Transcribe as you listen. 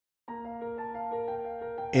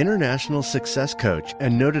International success coach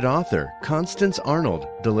and noted author Constance Arnold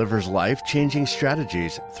delivers life-changing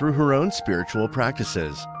strategies through her own spiritual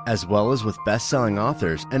practices, as well as with best-selling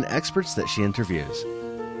authors and experts that she interviews.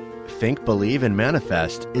 Think, Believe, and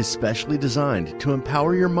Manifest is specially designed to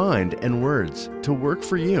empower your mind and words to work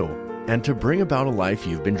for you and to bring about a life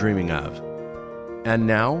you've been dreaming of. And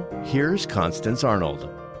now, here's Constance Arnold.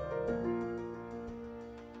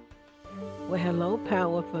 Well, hello,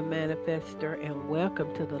 powerful manifester, and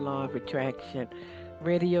welcome to the Law of Attraction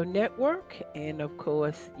Radio Network. And of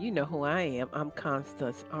course, you know who I am. I'm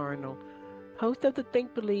Constance Arnold, host of the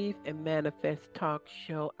Think, Believe, and Manifest talk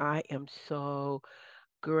show. I am so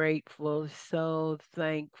grateful, so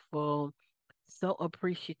thankful, so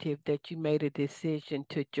appreciative that you made a decision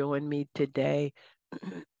to join me today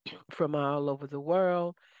from all over the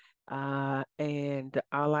world. And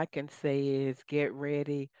all I can say is get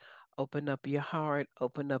ready, open up your heart,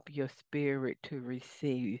 open up your spirit to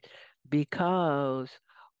receive, because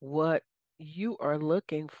what you are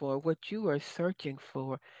looking for, what you are searching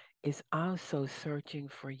for, is also searching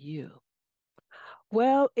for you.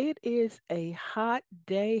 Well, it is a hot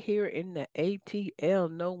day here in the ATL.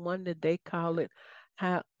 No wonder they call it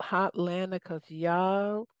Hotlanta, because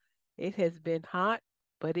y'all, it has been hot,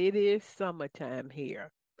 but it is summertime here.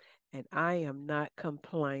 And I am not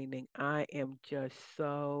complaining. I am just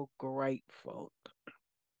so grateful.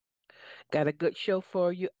 Got a good show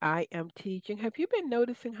for you. I am teaching. Have you been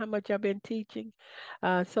noticing how much I've been teaching?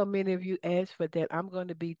 So many of you asked for that. I'm going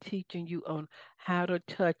to be teaching you on how to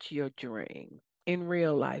touch your dream in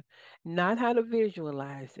real life, not how to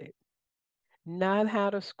visualize it, not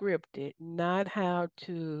how to script it, not how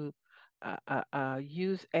to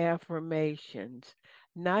use affirmations,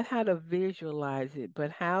 not how to visualize it,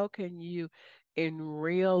 but how can you in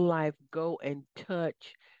real life go and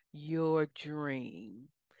touch your dream?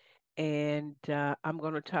 And I'm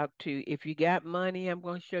going to talk to you. If you got money, I'm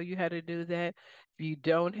going to show you how to do that. If you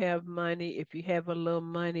don't have money, if you have a little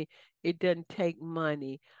money, it doesn't take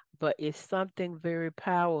money, but it's something very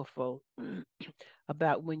powerful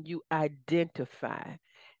about when you identify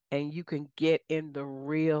and you can get in the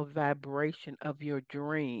real vibration of your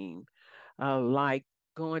dream. Like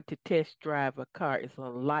going to test drive a car is a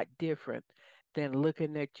lot different than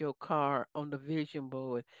looking at your car on the vision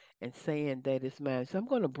board and saying that it's mine. So I'm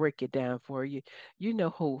going to break it down for you. You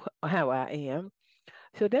know how I am.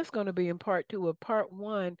 So that's going to be in part two. Of part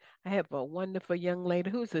one, I have a wonderful young lady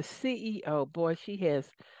who's a CEO. Boy, she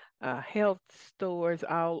has health stores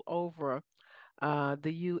all over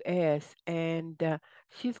the U.S., and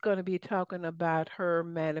she's going to be talking about her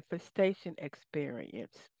manifestation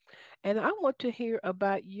experience. And I want to hear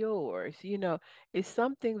about yours. It's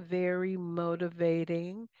something very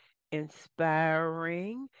motivating,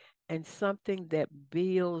 inspiring, and something that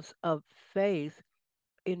builds up faith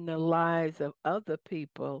in the lives of other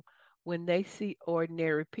people when they see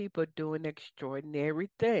ordinary people doing extraordinary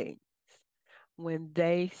things, when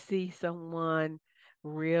they see someone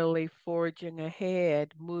really forging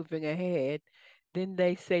ahead, moving ahead, then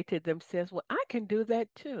they say to themselves, well, I can do that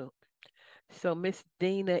too. So Miss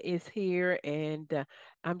Dina is here, and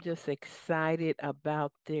I'm just excited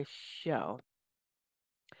about this show.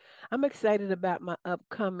 I'm excited about my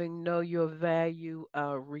upcoming Know Your Value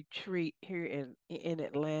retreat here in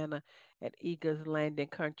Atlanta at Eagles Landing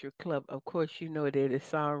Country Club. Of course, you know that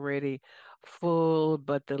it's already full,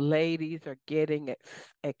 but the ladies are getting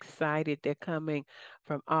excited. They're coming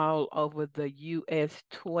from all over the U.S.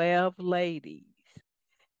 12 ladies.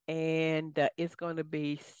 And it's going to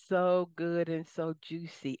be so good and so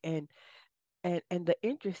juicy. And the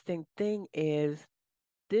interesting thing is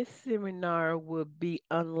this seminar will be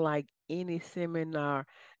unlike any seminar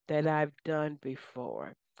that I've done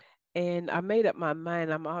before. And I made up my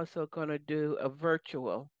mind I'm also going to do a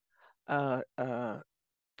virtual, uh, uh,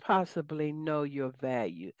 possibly know your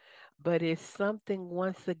value. But it's something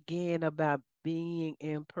once again about being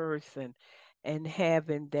in person and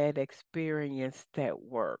having that experience that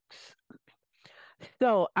works.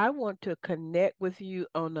 So I want to connect with you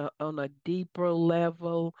on a deeper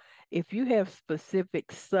level. If you have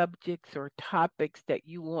specific subjects or topics that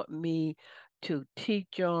you want me to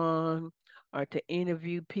teach on or to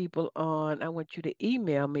interview people on, I want you to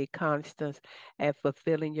email me, Constance at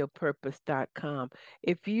fulfillingyourpurpose.com.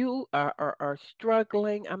 If you are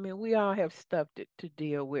struggling, I mean, we all have stuff to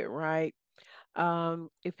deal with, right?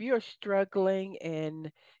 If you're struggling and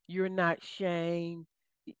you're not Shane,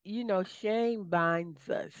 Shame binds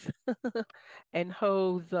us and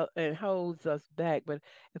holds us back. But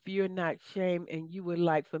if you're not shamed and you would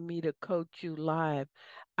like for me to coach you live,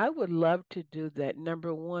 I would love to do that.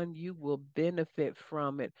 Number one, you will benefit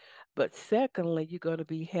from it. But secondly, you're going to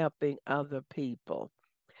be helping other people.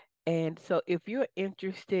 And so if you're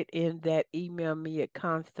interested in that, email me at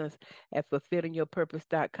Constance at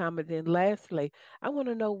fulfillingyourpurpose.com. And then lastly, I want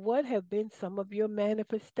to know what have been some of your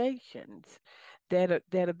manifestations that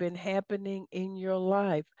have been happening in your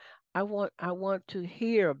life. I want to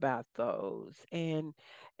hear about those, and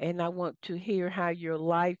I want to hear how your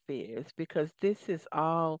life is, because this is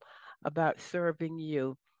all about serving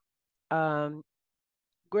you. Um,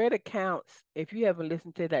 Greta Counts, if you haven't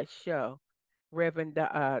listened to that show,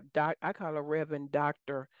 I call her Reverend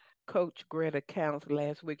Doctor Coach Greta Counts.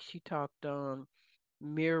 Last week she talked on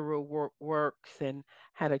works and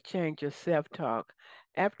how to change your self-talk.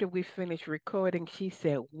 After we finished recording, she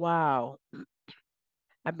said, "Wow,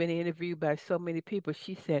 I've been interviewed by so many people."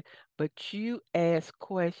 She said, "But you ask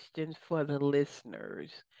questions for the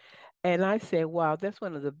listeners." And I said, wow, that's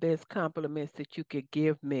one of the best compliments that you could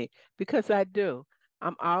give me, because I do.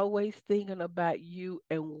 I'm always thinking about you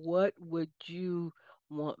and what would you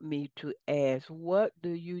want me to ask? What do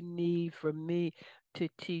you need for me to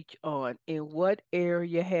teach on? In what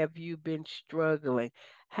area have you been struggling?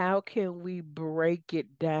 How can we break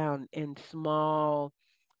it down in small,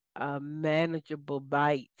 manageable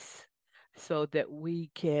bites so that we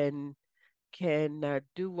can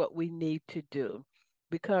do what we need to do.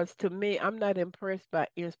 Because to me, I'm not impressed by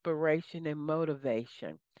inspiration and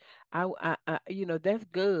motivation. That's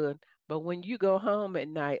good, but when you go home at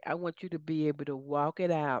night, I want you to be able to walk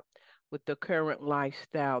it out with the current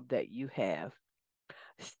lifestyle that you have.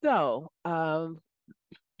 So,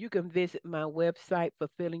 you can visit my website,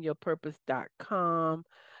 fulfillingyourpurpose.com.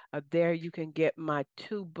 There you can get my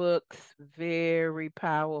two books, very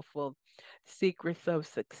powerful. Secrets of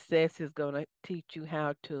Success is going to teach you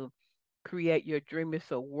how to create your dream.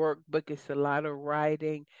 It's a workbook, it's a lot of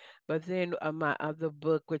writing. But then my other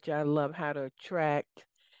book, which I love, How to Attract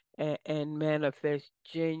and Manifest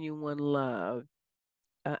Genuine Love.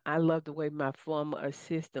 I love the way my former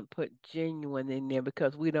assistant put genuine in there,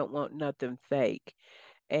 because we don't want nothing fake,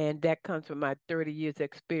 and that comes from my 30 years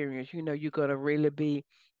experience. You're going to really be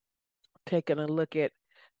taking a look at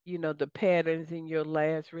the patterns in your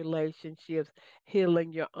last relationships,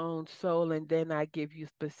 healing your own soul, and then I give you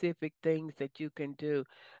specific things that you can do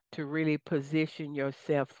to really position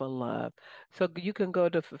yourself for love. So you can go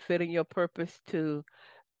to fulfilling your purpose to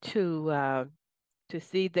to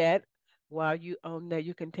see that. While you on there,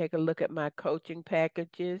 you can take a look at my coaching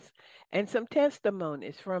packages and some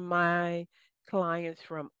testimonies from my clients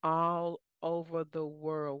from all over the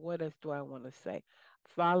world. What else do I want to say?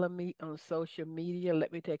 Follow me on social media.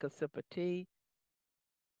 Let me take a sip of tea.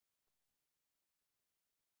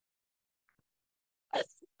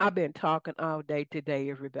 I've been talking all day today,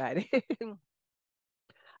 everybody.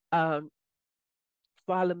 um,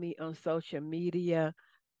 Follow me on social media.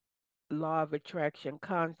 Law of Attraction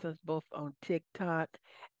Constance, both on TikTok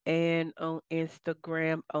and on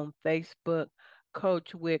Instagram, on Facebook.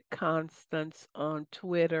 Coach with Constance on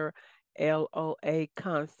Twitter, LOA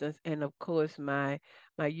Constance, and of course my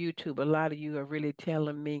YouTube. A lot of you are really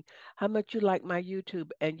telling me how much you like my YouTube,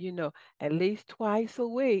 and at least twice a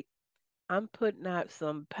week I'm putting out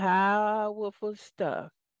some powerful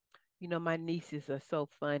stuff. My nieces are so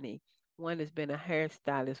funny. One has been a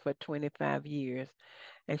hairstylist for 25 years,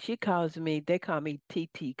 and they call me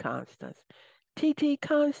TT Constance. TT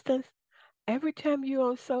Constance, every time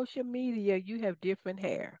you're on social media, you have different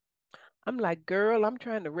hair. I'm like, girl, I'm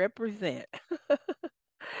trying to represent.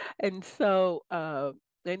 And so,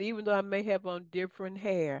 and even though I may have on different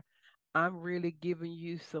hair, I'm really giving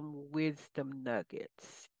you some wisdom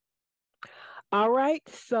nuggets. All right,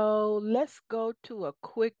 so let's go to a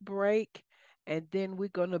quick break, and then we're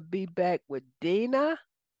going to be back with Dina,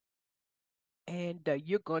 and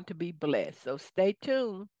you're going to be blessed. So stay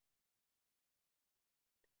tuned.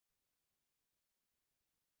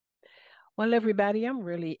 Well, everybody, I'm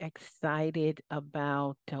really excited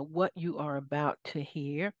about what you are about to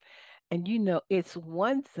hear. And it's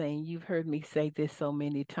one thing, you've heard me say this so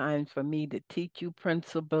many times, for me to teach you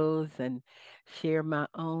principles and share my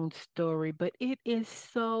own story, but it is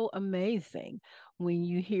so amazing when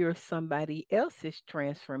you hear somebody else's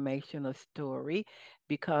transformational story,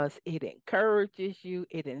 because it encourages you,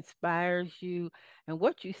 it inspires you. And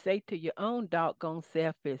what you say to your own doggone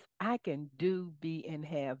self is, I can do, be, and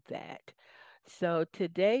have that. So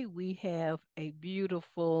today we have a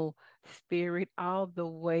beautiful spirit all the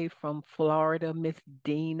way from Florida, Miss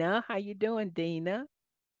Dina. How you doing, Dina?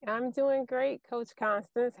 I'm doing great, Coach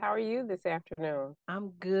Constance. How are you this afternoon?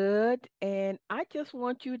 I'm good, and I just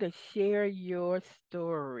want you to share your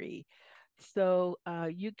story. So,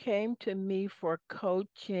 you came to me for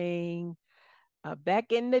coaching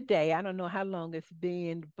back in the day. I don't know how long it's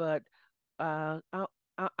been, but uh,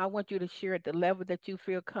 I, I want you to share at the level that you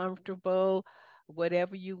feel comfortable,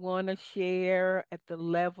 whatever you want to share at the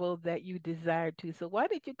level that you desire to. So, why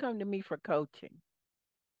did you come to me for coaching?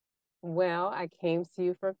 Well, I came to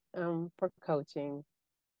you for coaching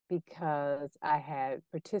because I had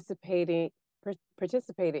participated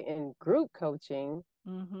in group coaching,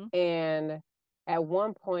 Mm-hmm. and at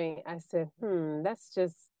one point I said,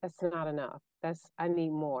 that's not enough. That's I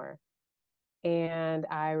need more. And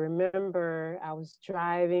I remember I was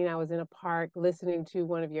driving, I was in a park listening to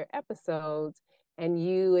one of your episodes, and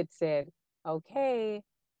you had said, okay,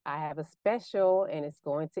 I have a special and it's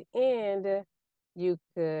going to end. You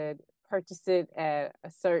could purchase it at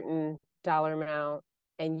a certain dollar amount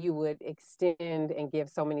and you would extend and give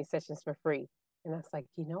so many sessions for free. And I was like,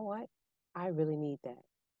 you know what? I really need that.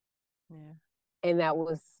 Yeah. And that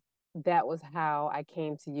was how I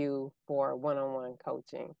came to you for one-on-one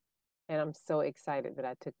coaching. And I'm so excited that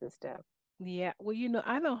I took this step. Yeah, well,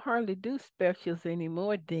 I don't hardly do specials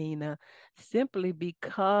anymore, Dina, simply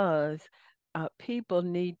because people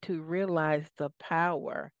need to realize the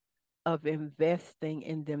power of investing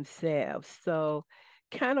in themselves. So,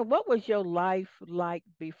 kind of what was your life like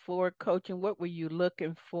before coaching? What were you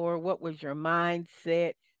looking for? What was your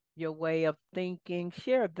mindset, your way of thinking?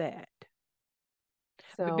 Share that.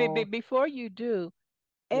 So, Before you do,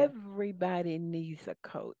 yes, everybody needs a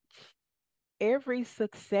coach. Every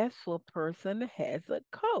successful person has a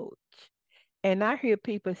coach. And I hear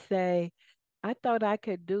people say, I thought I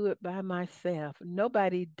could do it by myself.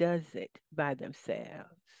 Nobody does it by themselves.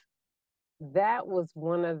 that was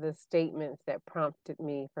one of the statements that prompted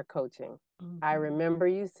me for coaching. I Hmm. remember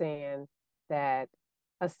you saying that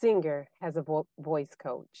a singer has a voice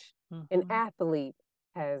coach, an Hmm. athlete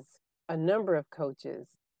has a number of coaches.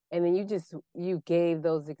 And then you gave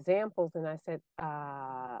those examples and I said,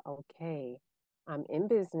 okay, I'm in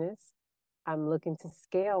business. I'm looking to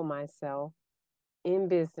scale myself in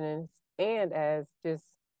business and as just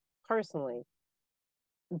personally.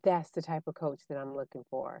 That's the type of coach that I'm looking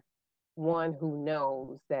for. One who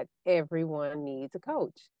knows that everyone needs a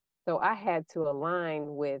coach. So I had to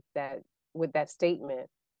align with that statement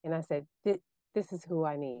and I said this is who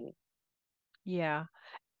I need. Yeah.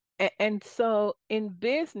 And so in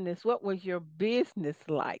business, what was your business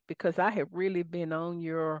like? Because I have really been on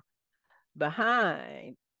your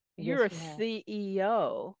behind. You're Yes, a you have.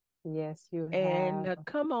 CEO, Yes, you and have.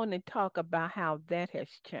 come on and talk about how that has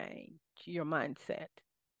changed your mindset.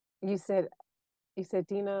 You said you said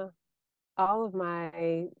Dina, all of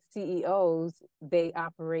my CEOs, they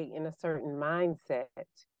operate in a certain mindset.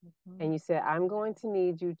 Hmm. And you said, I'm going to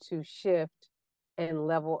need you to shift and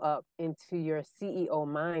level up into your CEO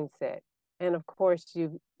mindset. And of course,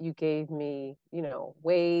 you gave me,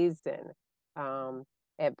 ways and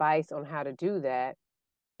advice on how to do that.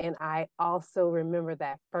 And I also remember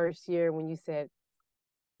that first year when you said,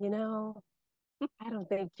 you know, I don't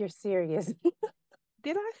think you're serious.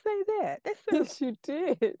 Did I say that? That's true. Yes, you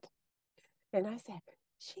did. And I said,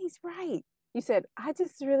 she's right. You said, I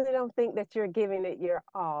just really don't think that you're giving it your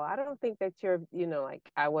all. I don't think that you're, like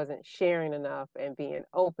I wasn't sharing enough and being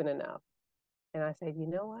open enough. And I said, you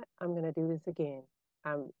know what? I'm going to do this again.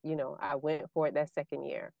 I went for it that second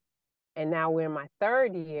year. And now we're in my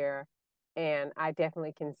third year. And I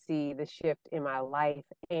definitely can see the shift in my life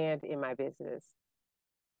and in my business.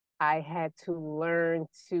 I had to learn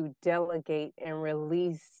to delegate and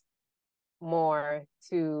release more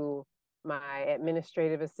to my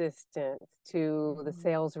administrative assistants, to the Hmm.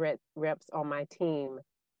 sales reps on my team,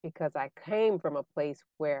 because I came from a place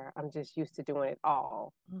where I'm just used to doing it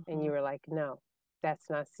all. And Hmm. you were like, no, that's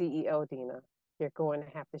not CEO, Dina. You're going to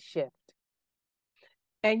have to shift.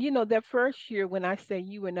 And that first year when I say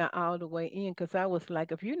you were not all the way in, because I was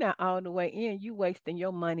like, if you're not all the way in, you wasting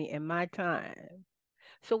your money and my time.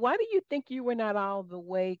 So why do you think you were not all the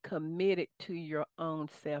way committed to your own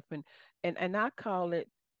self? And I call it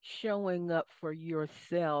showing up for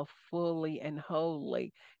yourself fully and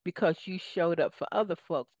wholly because you showed up for other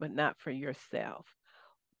folks, but not for yourself.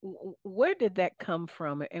 Where did that come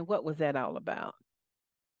from and what was that all about?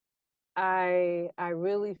 I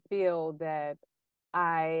really feel that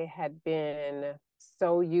I had been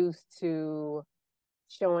so used to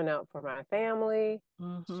showing up for my family,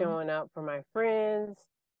 Mm-hmm. showing up for my friends,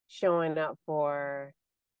 showing up for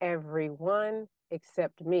everyone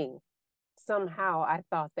except me. Somehow I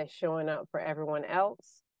thought that showing up for everyone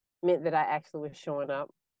else meant that I actually was showing up.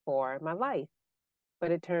 for my life.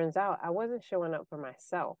 But it turns out I wasn't showing up for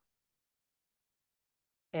myself.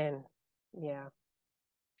 And yeah,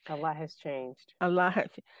 a lot has changed. A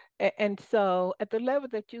lot. And so, at the level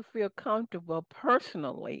that you feel comfortable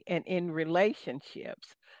personally and in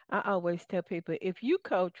relationships, I always tell people if you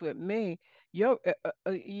coach with me,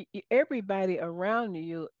 everybody around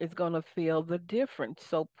you is going to feel the difference.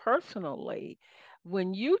 So, personally,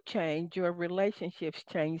 when you change, your relationships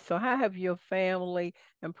change. So, how have your family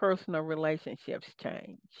and personal relationships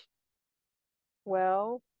changed?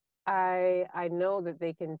 Well, I know that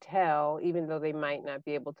they can tell, even though they might not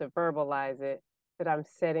be able to verbalize it, that I'm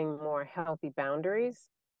setting more healthy boundaries.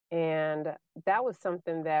 And that was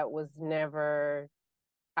something that I was never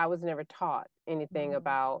taught anything Mm-hmm.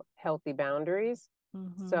 about healthy boundaries.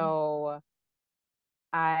 Mm-hmm. So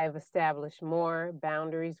I've established more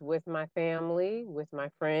boundaries with my family, with my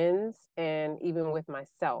friends, and even with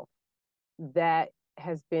myself. That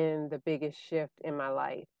has been the biggest shift in my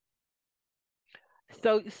life.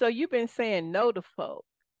 So you've been saying no to folk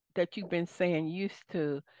that you've been saying used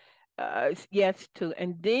to, yes to,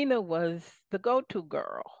 and Dina was the go-to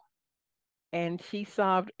girl, and she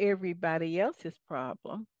solved everybody else's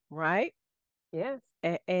problem, right? Yes.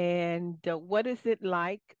 And what is it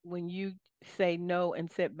like when you say no and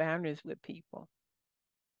set boundaries with people?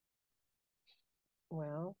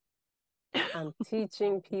 Well, I'm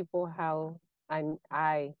teaching people how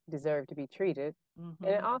I deserve to be treated.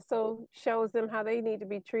 And it Mm-hmm. also shows them how they need to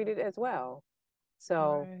be treated as well.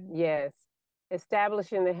 So, Right. yes,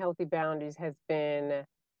 establishing the healthy boundaries has been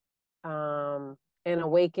an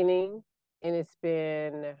awakening, and it's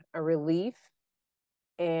been a relief,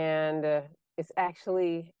 and it's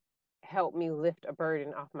actually helped me lift a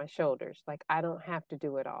burden off my shoulders. Like, I don't have to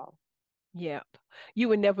do it all. Yep. You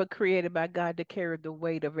were never created by God to carry the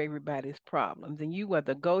weight of everybody's problems. And you were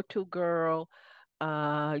the go-to girl.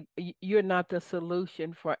 You're not the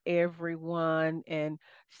solution for everyone. And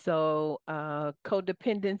so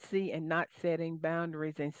codependency and not setting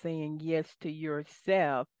boundaries and saying yes to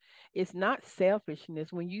yourself, it's not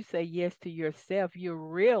selfishness. When you say yes to yourself, you're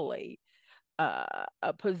really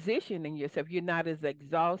positioning yourself. You're not as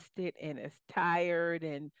exhausted and as tired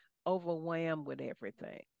and overwhelmed with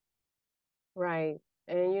everything. Right.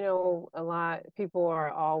 And a lot people are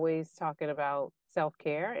always talking about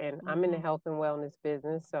self-care, and I'm in the Hmm. health and wellness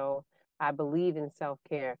business, so I believe in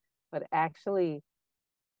self-care. But actually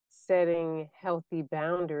setting healthy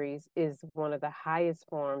boundaries is one of the highest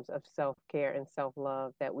forms of self-care and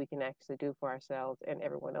self-love that we can actually do for ourselves and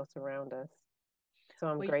everyone else around us. So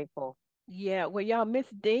I'm Well, grateful. yeah, well, y'all, Miss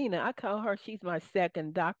Dina, I call her, she's my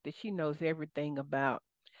second doctor. She knows everything about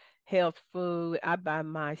health food. I buy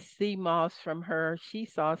my sea moss from her. She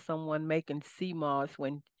saw someone making sea moss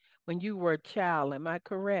when you were a child. Am I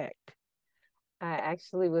correct? I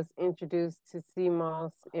actually was introduced to sea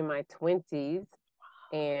moss in my 20s,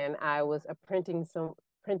 and I was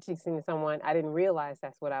apprenticing someone. I didn't realize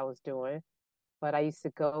that's what I was doing, but I used to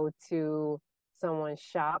go to someone's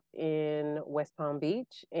shop in West Palm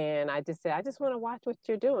Beach, and I just said, I just want to watch what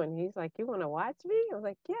you're doing. He's like, you want to watch me? I was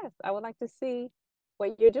like, yes, I would like to see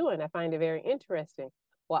what you're doing. I find it very interesting.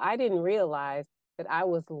 Well, I didn't realize that I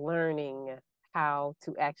was learning how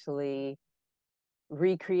to actually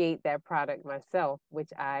recreate that product myself,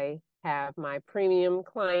 which I have my premium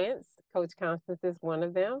clients. Coach Constance is one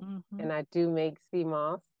of them, Hmm. and I do make sea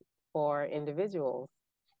moss for individuals.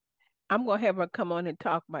 I'm gonna have her come on and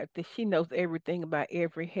talk about this. She knows everything about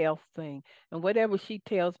every health thing, and whatever she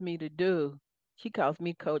tells me to do, she calls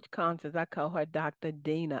me Coach Constance. I call her Dr.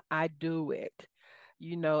 Dina. I do it,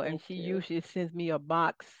 and Thank she you. usually sends me a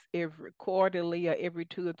box every quarterly or every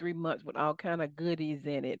 2 or 3 months with all kind of goodies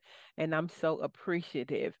in it, and I'm so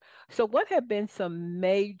appreciative. So, what have been some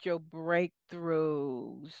major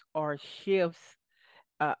breakthroughs or shifts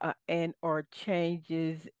and or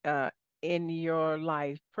changes in your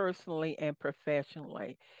life personally and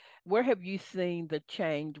professionally? Where have you seen the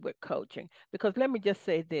change with coaching? Because let me just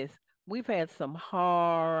say this, we've had some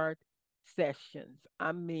hard sessions.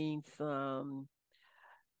 I mean,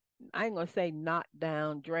 I ain't gonna say knock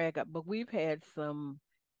down, drag up, but we've had some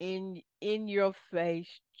in your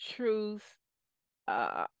face truth,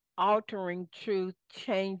 uh, altering truth,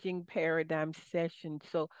 changing paradigm sessions.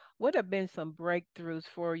 So, what have been some breakthroughs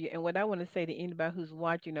for you? And what I want to say to anybody who's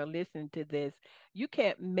watching or listening to this, you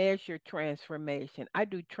can't measure transformation. I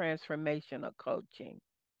do transformational coaching.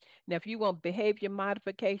 Now, if you want behavior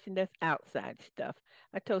modification, that's outside stuff.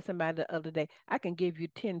 I told somebody the other day, I can give you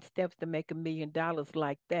 10 steps to make $1 million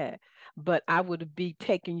like that, but I would be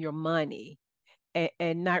taking your money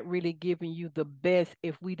and not really giving you the best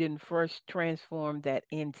if we didn't first transform that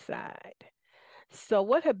inside. So,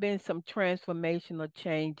 what have been some transformational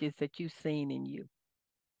changes that you've seen in you?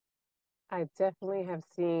 I definitely have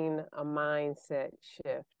seen a mindset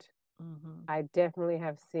shift. Hmm. I definitely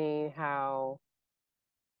have seen how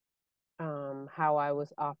I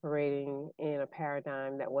was operating in a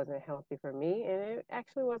paradigm that wasn't healthy for me, and it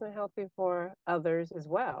actually wasn't healthy for others as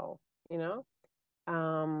well. You know,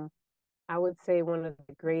 um, I would say one of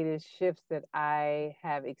the greatest shifts that I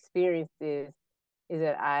have experienced is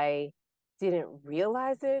that I didn't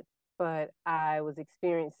realize it, but I was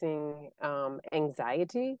experiencing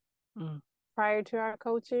anxiety Mm. prior to our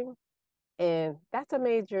coaching, and that's a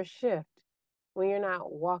major shift when you're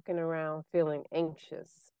not walking around feeling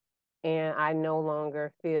anxious. And I no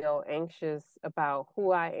longer feel anxious about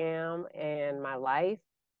who I am and my life.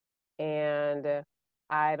 And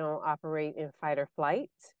I don't operate in fight or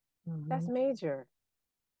flight. That's Hmm. major.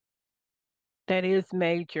 That is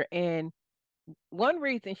major. And one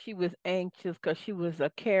reason she was anxious because she was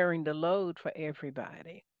carrying the load for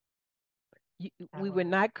everybody. I We were was.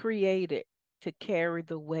 not created to carry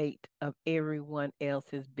the weight of everyone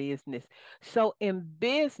else's business. So in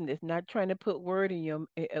business, not trying to put words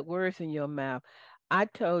in your mouth, I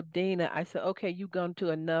told Dina, I said, okay, you've gone to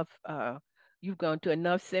enough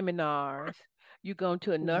seminars, you've gone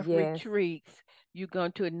to enough Yes, retreats, you've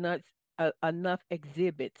gone to enough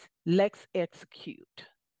exhibits. Let's execute.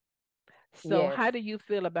 So yes. how do you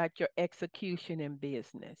feel about your execution in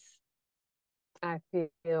business? I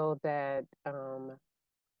feel that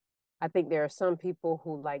I think there are some people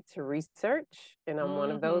who like to research, and I'm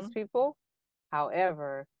one of those Mm-hmm. people.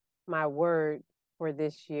 However, my word for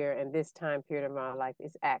this year and this time period of my life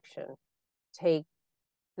is action. Take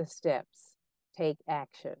the steps, take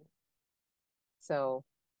action. So,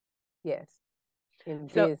 yes, in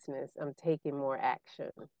So business, I'm taking more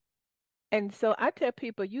action. And so I tell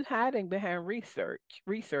people, you hiding behind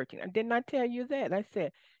researching. I did not tell you that. I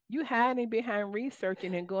said, you hiding behind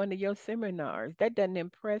researching and going to your seminars. That doesn't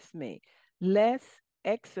impress me. Let's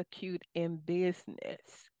execute in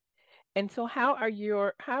business. And so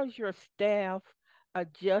how's your staff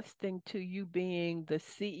adjusting to you being the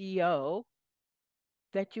CEO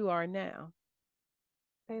that you are now?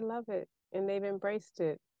 They love it and they've embraced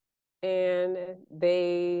it. And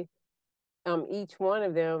they each one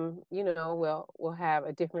of them, will have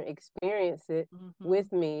a different experience it Hmm.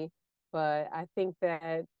 with me, but I think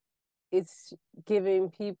that it's giving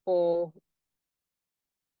people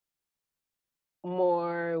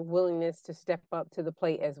more willingness to step up to the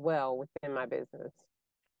plate as well within my business.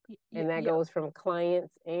 Yeah, And that yeah, goes from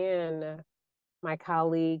clients and my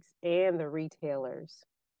colleagues and the retailers.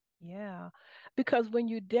 yeah. Because when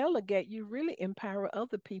you delegate, you really empower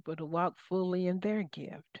other people to walk fully in their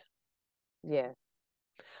gift. Yes.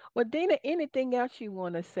 Well, Dina, anything else you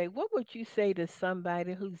want to say? What would you say to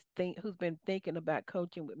somebody who's been thinking about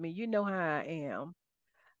coaching with me? You know how I am.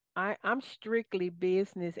 I'm strictly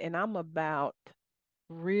business and I'm about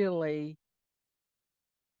really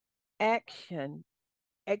action,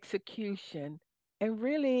 execution, and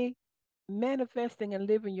really manifesting and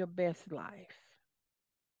living your best life.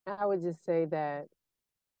 I would just say that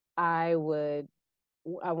I would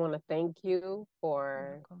I want to thank you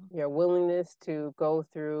for Welcome. your willingness to go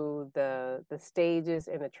through the stages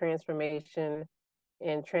and the transformation.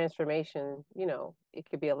 And transformation, it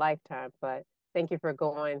could be a lifetime, but thank you for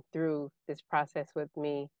going through this process with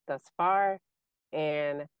me thus far.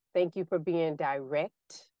 And thank you for being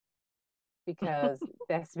direct because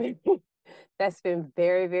that's been that's been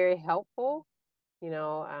very, very helpful. You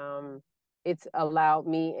know, it's allowed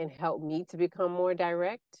me and helped me to become more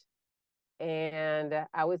direct. And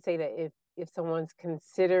I would say that if someone's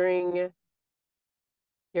considering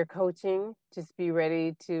your coaching, just be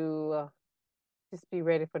ready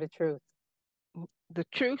for the truth. The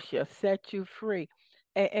truth shall set you free.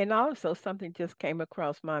 And also, something just came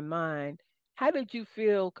across my mind. How did you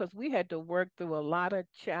feel? Because we had to work through a lot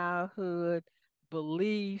of childhood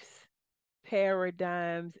beliefs,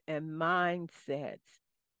 paradigms, and mindsets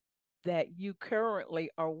that you currently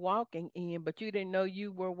are walking in, but you didn't know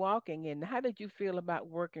you were walking in. How did you feel about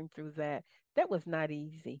working through that? That was not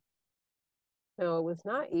easy. No, it was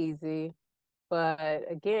not easy, but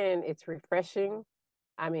again, it's refreshing.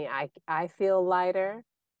 I mean, I feel lighter.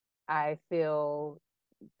 I feel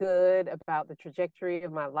good about the trajectory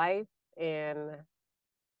of my life, and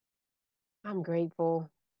I'm grateful.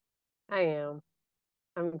 I am.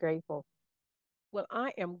 I'm grateful. Well,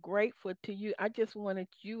 I am grateful to you. I just wanted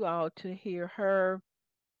you all to hear her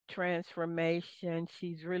transformation.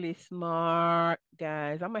 She's really smart,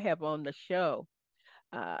 guys. I'm gonna have her on the show.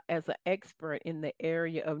 as an expert in the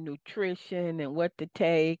area of nutrition and what to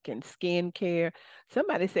take and skincare.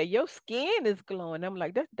 Somebody said your skin is glowing. I'm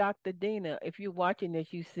like, that's Dr. Dina. If you're watching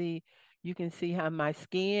this, you can see how my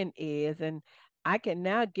skin is, and I can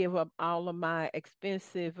now give up all of my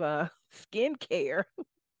expensive skincare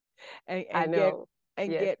and, I and get know.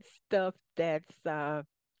 and Yes. get stuff that's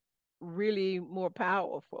really more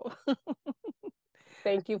powerful.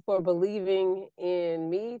 Thank you for believing in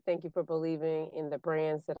me. Thank you for believing in the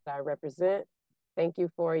brands that I represent. Thank you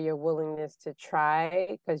for your willingness to try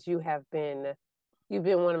because you've been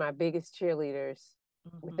one of my biggest cheerleaders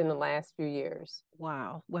within the Mhm. last few years.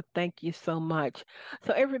 Wow. Well, thank you so much.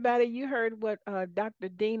 So, everybody, you heard what Dr.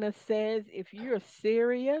 Dina says. If you're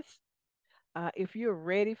serious, if you're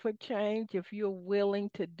ready for change, if you're willing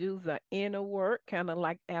to do the inner work, kind of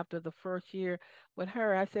like after the first year with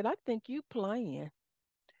her, I said, I think you playing.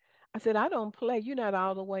 I said, I don't play. You're not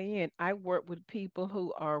all the way in. I work with people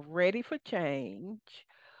who are ready for change,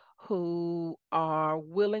 who are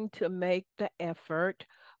willing to make the effort,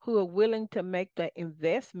 who are willing to make the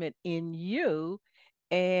investment in you,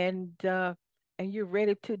 and and you're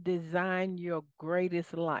ready to design your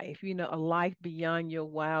greatest life, a life beyond your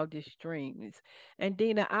wildest dreams. And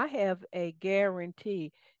Dina, I have a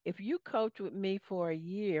guarantee if you coach with me for a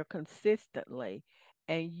year consistently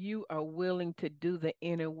and you are willing to do the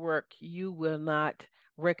inner work, you will not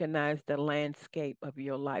recognize the landscape of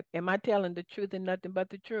your life. Am I telling the truth and nothing but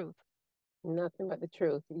the truth? Nothing but the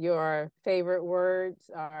truth. Your favorite words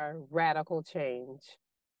are radical change.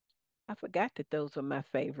 I forgot that those are my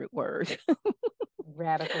favorite words.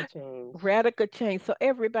 Radical change. Radical change. So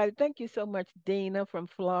everybody, thank you so much, Dina from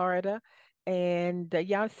Florida. And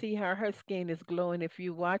y'all see her skin is glowing if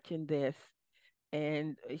you're watching this.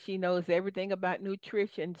 And she knows everything about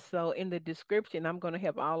nutrition. So in the description, I'm going to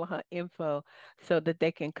have all of her info so that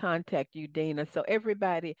they can contact you, Dina. So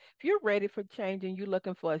everybody, if you're ready for change and you're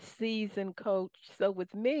looking for a seasoned coach, so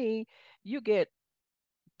with me, you get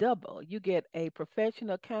double. You get a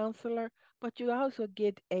professional counselor, but you also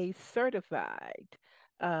get a certified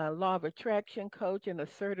law of attraction coach and a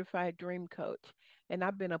certified dream coach. And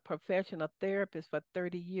I've been a professional therapist for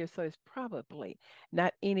 30 years, so it's probably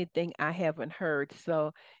not anything I haven't heard.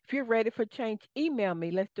 So if you're ready for change, email me.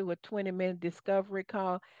 Let's do a 20-minute discovery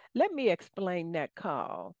call. Let me explain that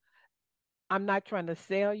call. I'm not trying to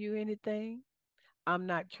sell you anything. I'm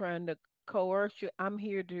not trying to coerce you. I'm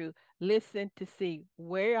here to listen to see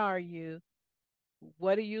where are you,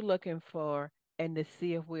 what are you looking for, and to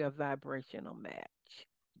see if we're a vibrational match.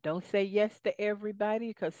 Don't say yes to everybody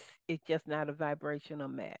because it's just not a vibrational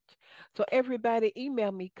match. So everybody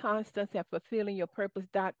email me Constance at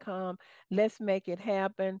fulfillingyourpurpose.com. Let's make it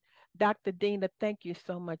happen. Dr. Dina, thank you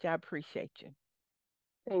so much. I appreciate you.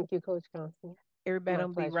 Thank you, Coach Constance. Everybody, My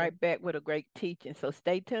I'm gonna be pleasure. right back with a great teaching. So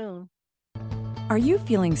stay tuned. Are you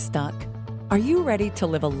feeling stuck? Are you ready to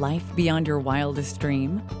live a life beyond your wildest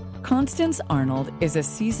dream? Constance Arnold is a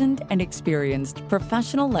seasoned and experienced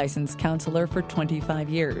professional licensed counselor for 25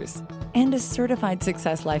 years and a certified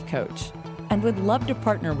success life coach, and would love to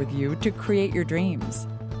partner with you to create your dreams.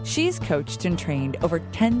 She's coached and trained over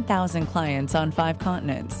 10,000 clients on 5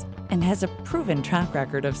 continents and has a proven track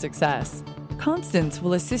record of success. Constance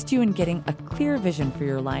will assist you in getting a clear vision for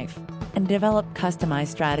your life and develop customized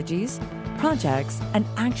strategies, projects, and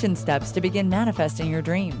action steps to begin manifesting your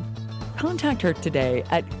dream. Contact her today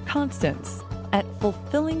at Constance at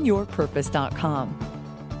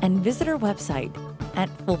fulfillingyourpurpose.com and visit her website at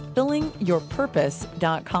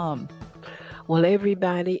fulfillingyourpurpose.com. Well,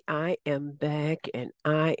 everybody, I am back and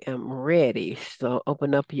I am ready. So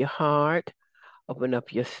open up your heart, open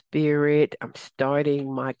up your spirit. I'm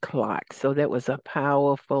starting my clock. So that was a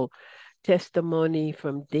powerful testimony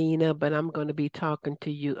from Dina, but I'm going to be talking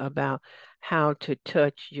to you about how to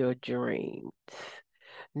touch your dreams.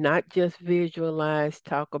 Not just visualize,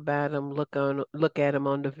 talk about them, look at them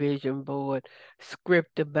on the vision board,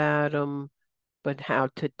 script about them, but how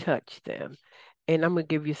to touch them. And I'm going to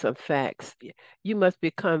give you some facts. You must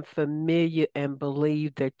become familiar and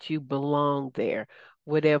believe that you belong there,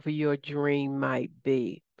 whatever your dream might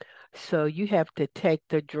be. So you have to take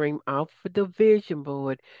the dream off of the vision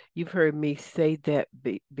board. You've heard me say that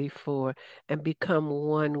before, and become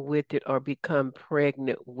one with it or become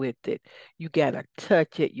pregnant with it. You got to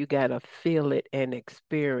touch it, you got to feel it and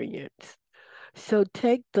experience. So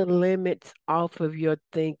take the limits off of your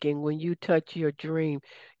thinking. When you touch your dream,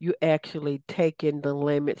 you actually taking the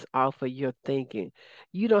limits off of your thinking.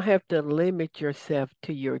 You don't have to limit yourself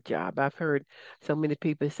to your job. I've heard so many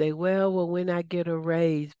people say, well, when I get a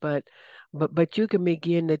raise, but you can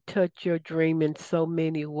begin to touch your dream in so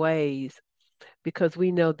many ways because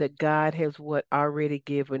we know that God has what already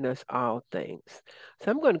given us all things.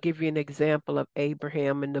 So I'm going to give you an example of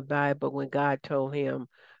Abraham in the Bible when God told him,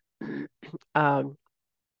 um,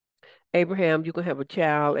 Abraham, you can have a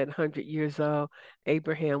child at 100 years old.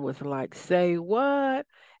 Abraham was like, say what?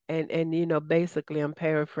 And basically I'm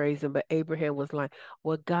paraphrasing, but Abraham was like,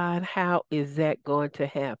 well, God, how is that going to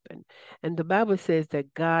happen? And the Bible says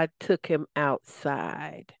that God took him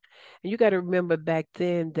outside. And you got to remember back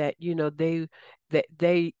then that,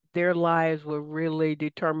 their lives were really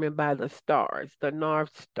determined by the stars, the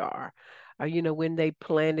North Star. When they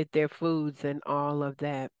planted their foods and all of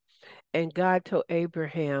that. And God told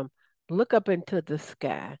Abraham, look up into the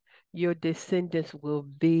sky. Your descendants will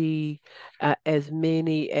be as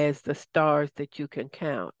many as the stars that you can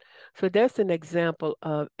count. So that's an example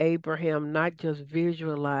of Abraham not just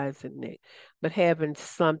visualizing it, but having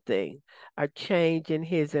something, a change in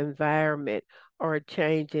his environment or a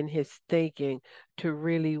change in his thinking to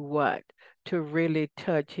really what? To really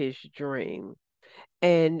touch his dream.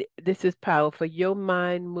 And this is powerful. Your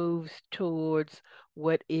mind moves towards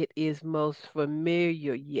what it is most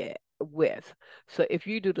familiar yet with. So if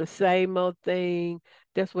you do the same old thing,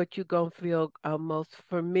 that's what you're gonna feel most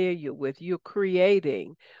familiar with. You're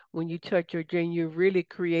creating when you touch your dream. You're really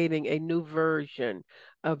creating a new version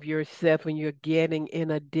of yourself, and you're getting in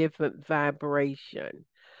a different vibration.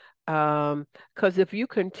 Because if you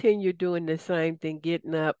continue doing the same thing,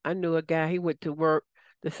 getting up, I knew a guy, he went to work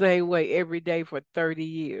the same way every day for 30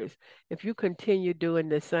 years. If you continue doing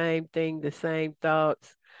the same thing, the same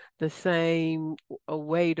thoughts, the same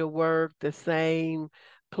way to work, the same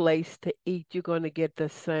place to eat, you're going to get the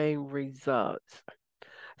same results.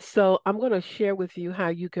 So I'm going to share with you how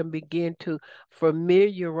you can begin to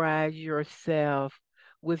familiarize yourself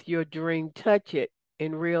with your dream, touch it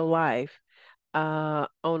in real life on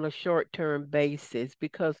a short term basis,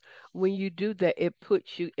 because when you do that, it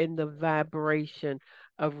puts you in the vibration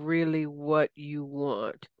of really what you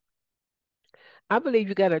want. I believe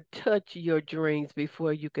you got to touch your dreams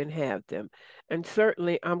before you can have them. And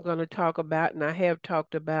certainly, I'm going to talk about, and I have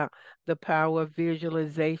talked about the power of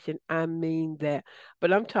visualization. I mean that.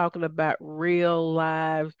 But I'm talking about real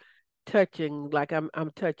live touching, like I'm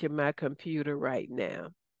touching my computer right now.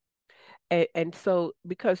 And so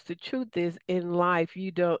because the truth is in life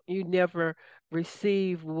you never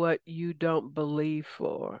receive what you don't believe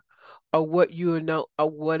for, or what you know, or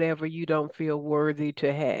whatever you don't feel worthy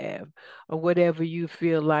to have, or whatever you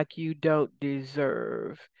feel like you don't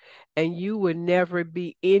deserve. And you will never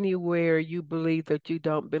be anywhere you believe that you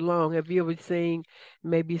don't belong. Have you ever seen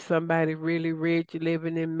maybe somebody really rich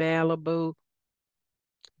living in Malibu?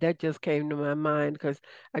 That just came to my mind because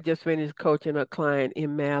I just finished coaching a client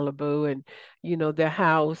in Malibu, and their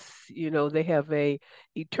house, they have a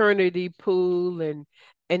eternity pool, and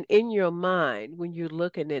in your mind when you're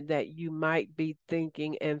looking at that, you might be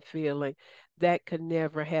thinking and feeling that could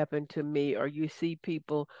never happen to me. Or you see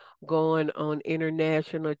people going on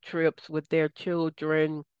international trips with their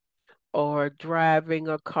children, or driving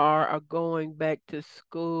a car, or going back to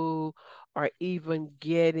school, or even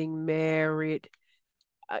getting married.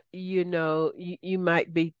 You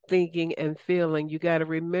might be thinking and feeling. You got to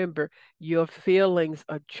remember your feelings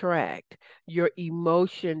attract, your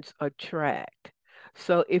emotions attract.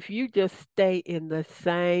 So if you just stay in the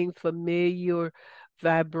same familiar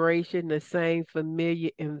vibration, the same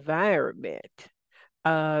familiar environment,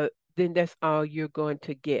 uh, then that's all you're going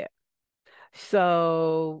to get.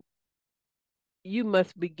 So you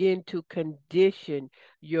must begin to condition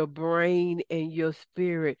your brain and your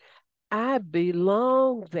spirit. I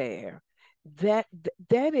belong there. That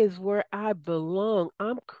is where I belong.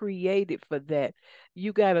 I'm created for that.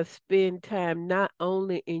 You got to spend time not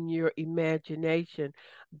only in your imagination,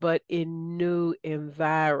 but in new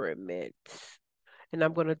environments. And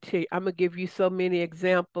I'm gonna tell you, I'm gonna give you so many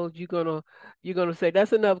examples. You're gonna say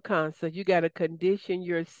that's enough, Constance. You got to condition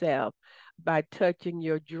yourself by touching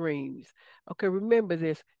your dreams. Okay, remember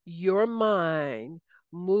this: your mind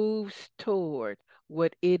moves toward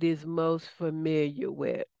what it is most familiar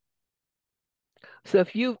with. So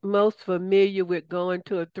if you're most familiar with going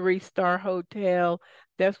to a three-star hotel,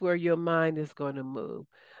 that's where your mind is going to move.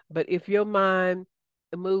 But if your mind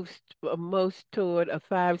moves most toward a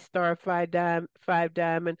five-star, five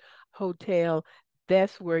diamond hotel,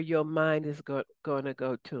 that's where your mind is going to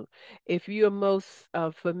go to. If you're most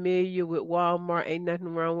familiar with Walmart, ain't nothing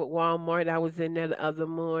wrong with Walmart. I was in there the other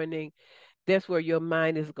morning, that's where your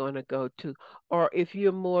mind is going to go to. Or if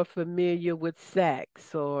you're more familiar with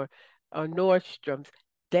Saks or Nordstrom's,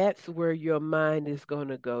 that's where your mind is going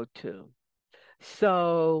to go to.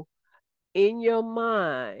 So In your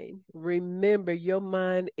mind, remember your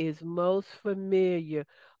mind is most familiar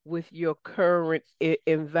with your current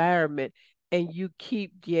environment, and you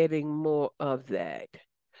keep getting more of that.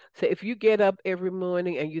 So if you get up every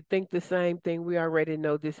morning and you think the same thing, we already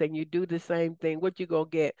know this, and you do the same thing, what you gonna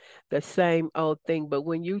get? The same old thing. But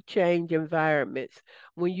when you change environments,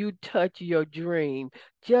 when you touch your dream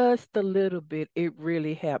just a little bit, it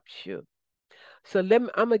really helps you. So I'm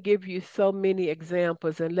gonna give you so many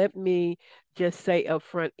examples, and let me just say up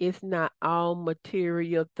front, it's not all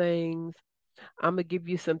material things. I'm gonna give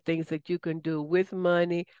you some things that you can do with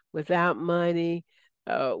money, without money,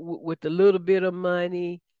 with a little bit of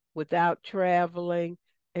money, without traveling,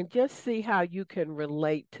 and just see how you can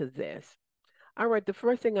relate to this. All right, the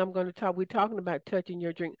first thing I'm going to talk, we're talking about touching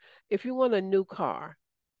your drink. If you want a new car,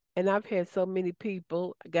 and I've had so many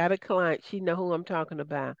people, I got a client, she know who I'm talking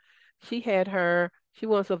about. She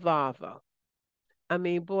wants a Volvo. I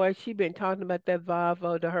mean, boy, she been talking about that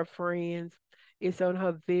Volvo to her friends. It's on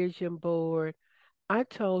her vision board. I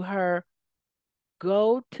told her,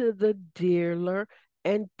 go to the dealer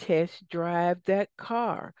and test drive that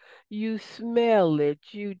car. You smell it,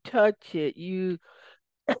 you touch it, you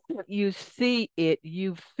see it,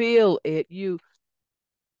 you feel it, you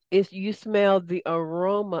smell the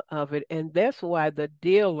aroma of it, and that's why the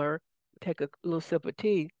dealer take a little sip of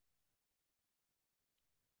tea.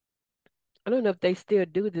 I don't know if they still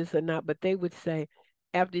do this or not, but they would say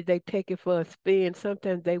after they take it for a spin,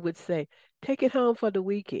 sometimes they would say, take it home for the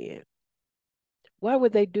weekend. Why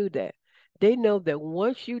would they do that? They know that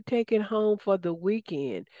once you take it home for the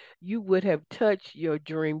weekend, you would have touched your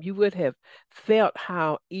dream. You would have felt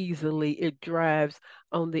how easily it drives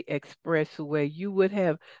on the expressway. You would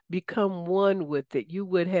have become one with it. You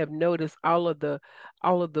would have noticed all of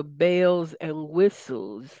the bells and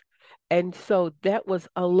whistles. And so that was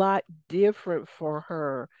a lot different for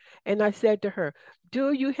her. And I said to her,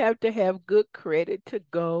 do you have to have good credit to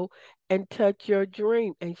go and touch your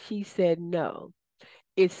dream? And she said, no.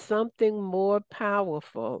 It's something more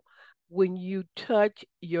powerful when you touch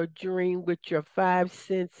your dream with your five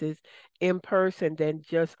senses in person than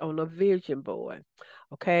just on a vision board.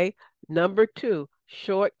 Okay. Number two,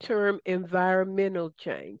 short term environmental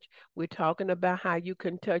change. We're talking about how you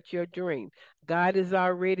can touch your dream. God has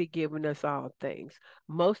already given us all things.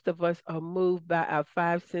 Most of us are moved by our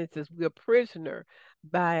five senses. We're prisoner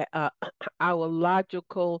by our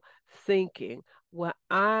logical thinking. Well,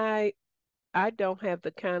 I don't have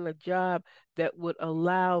the kind of job that would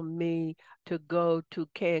allow me to go to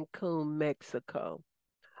Cancun, Mexico.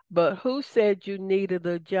 But who said you needed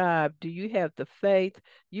a job? Do you have the faith?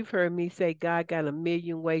 You've heard me say God got a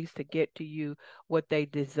million ways to get to you what they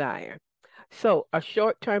desire. So, a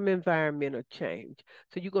short term environmental change.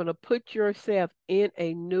 So, you're going to put yourself in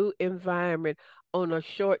a new environment on a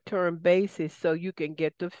short term basis so you can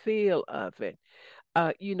get the feel of it.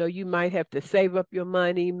 You might have to save up your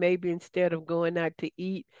money. Maybe instead of going out to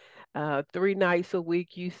eat 3 nights a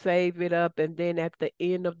week, you save it up. And then at the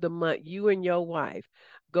end of the month, you and your wife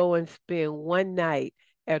go and spend one night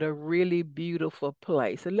at a really beautiful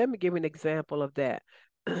place. And let me give you an example of that.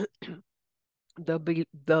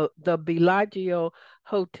 The Bellagio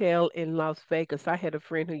Hotel in Las Vegas. I had a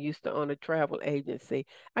friend who used to own a travel agency.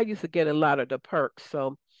 I used to get a lot of the perks.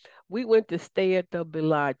 So we went to stay at the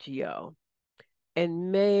Bellagio.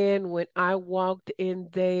 And man, when I walked in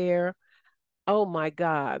there, oh my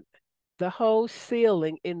God, the whole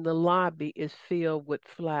ceiling in the lobby is filled with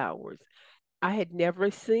flowers. I had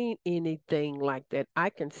never seen anything like that. I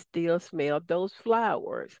can still smell those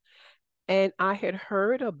flowers, and I had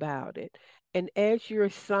heard about it. And as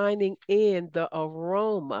you're signing in, the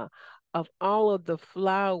aroma of all of the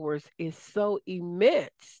flowers is so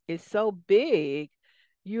immense, it's so big.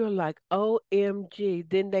 You're like, OMG.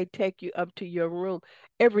 Then they take you up to your room.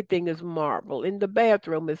 Everything is marble. In the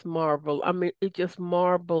bathroom is marble. I mean, it's just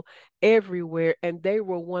marble everywhere. And they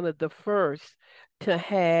were one of the first to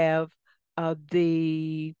have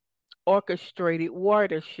the orchestrated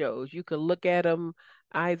water shows. You can look at them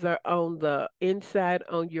either on the inside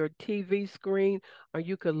on your TV screen, or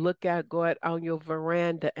you can go out on your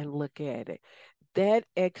veranda and look at it. That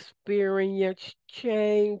experience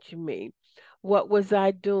changed me. What was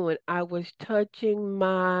I doing? I was touching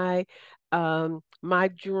my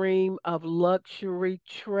dream of luxury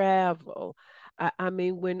travel. I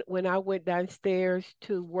mean, when I went downstairs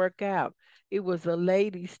to work out, it was a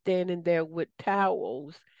lady standing there with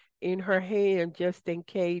towels in her hand just in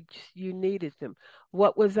case you needed them.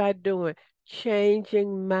 What was I doing?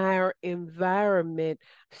 Changing my environment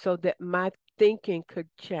so that my thinking could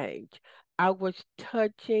change. I was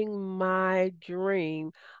touching my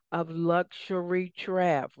dream of luxury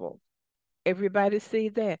travel. Everybody see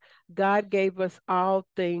that? God gave us all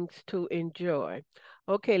things to enjoy.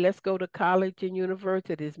 Okay, let's go to college and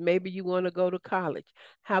universities. Maybe you want to go to college.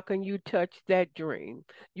 How can you touch that dream?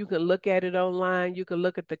 You can look at it online. You can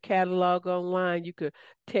look at the catalog online. You could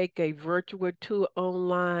take a virtual tour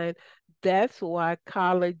online. That's why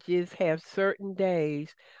colleges have certain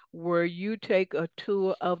days where you take a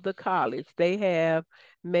tour of the college. They have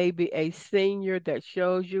maybe a senior that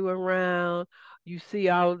shows you around. You see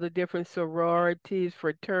all of the different sororities,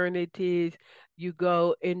 fraternities. You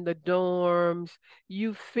go in the dorms.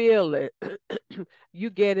 You feel it. You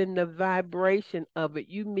get in the vibration of it.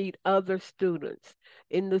 You meet other students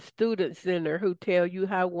in the student center who tell you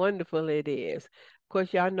how wonderful it is. Of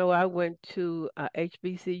course, y'all know I went to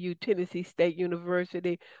HBCU, Tennessee State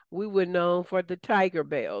University. We were known for the Tiger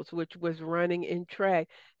Bells, which was running in track,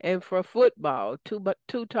 and for football,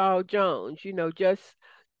 Too Tall Jones.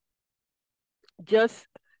 Just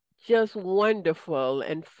just wonderful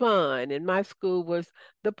and fun. And my school was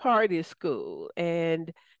the party school.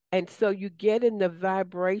 And so you get in the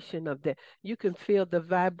vibration of that. You can feel the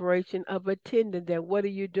vibration of attending that. What are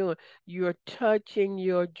you doing? You're touching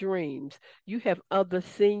your dreams. You have other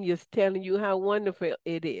seniors telling you how wonderful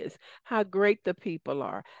it is, how great the people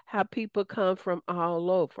are, how people come from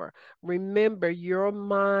all over. Remember, your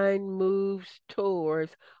mind moves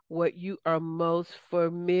towards what you are most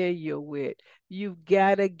familiar with. You've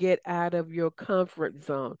got to get out of your comfort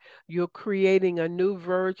zone. You're creating a new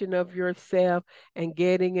version of yourself and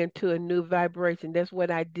getting into a new vibration. That's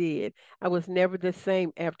what I did. I was never the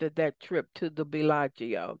same after that trip to the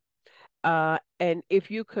Bellagio. And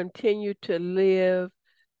if you continue to live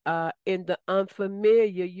in the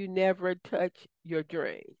unfamiliar, you never touch your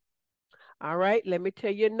dream. All right, let me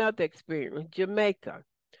tell you another experience. Jamaica.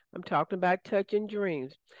 I'm talking about touching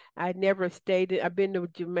dreams. I never stayed in, I've been to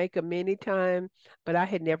Jamaica many times, but I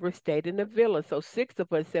had never stayed in a villa. So six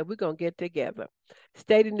of us said, we're going to get together.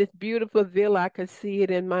 Stayed in this beautiful villa. I could see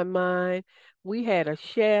it in my mind. We had a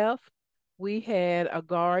chef. We had a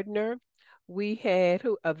gardener. We had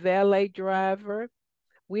a valet driver.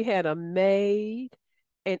 We had a maid.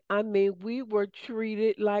 And I mean, we were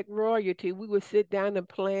treated like royalty. We would sit down and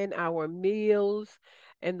plan our meals,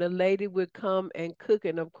 and the lady would come and cook.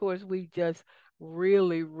 And of course, we just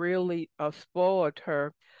really, really spoiled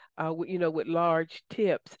her, with large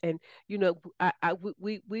tips. And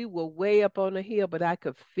we were way up on the hill, but I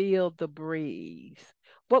could feel the breeze.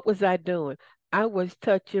 What was I doing? I was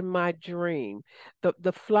touching my dream.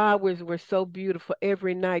 The flowers were so beautiful.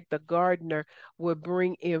 Every night, the gardener would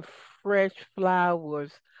bring in fresh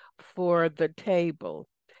flowers for the table.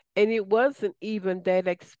 And it wasn't even that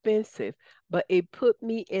expensive, but it put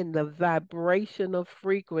me in the vibrational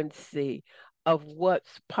frequency of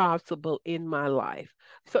what's possible in my life.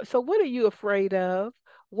 So what are you afraid of?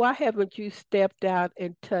 Why haven't you stepped out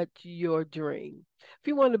and touched your dream? If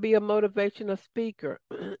you want to be a motivational speaker,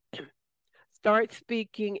 start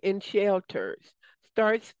speaking in shelters.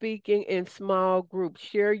 Start speaking in small groups.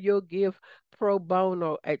 Share your gift pro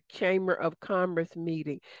bono at Chamber of Commerce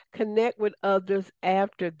meeting. Connect with others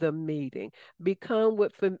after the meeting. Become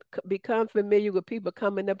familiar with people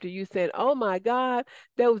coming up to you saying, "Oh my God,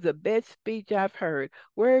 that was the best speech I've heard.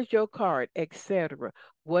 Where's your card?" etc.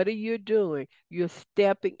 What are you doing? You're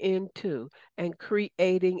stepping into and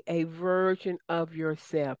creating a version of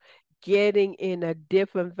yourself, getting in a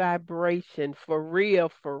different vibration for real,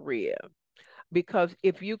 for real. Because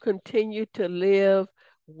if you continue to live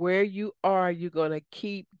where you are, you're going to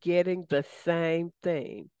keep getting the same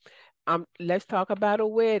thing. Let's talk about a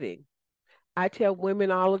wedding. I tell women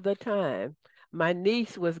all of the time. My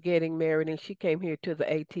niece was getting married and she came here to the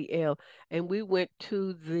ATL and we went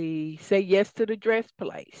to the Say Yes to the Dress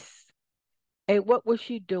place. And what was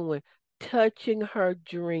she doing? Touching her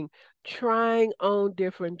dream, trying on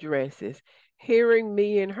different dresses, hearing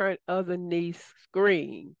me and her other niece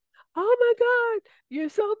scream, "Oh my God, you're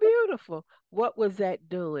so beautiful." What was that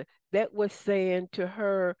doing? That was saying to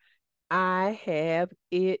her, I have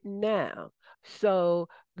it now. So,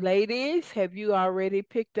 ladies, have you already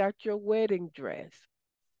picked out your wedding dress?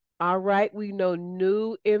 All right, we know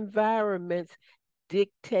new environments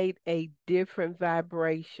dictate a different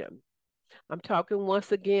vibration. I'm talking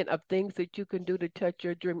once again of things that you can do to touch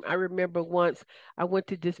your dream. I remember once I went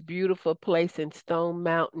to this beautiful place in Stone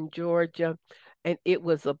Mountain, Georgia, and it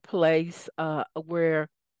was a place where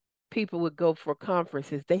people would go for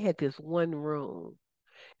conferences. They had this one room.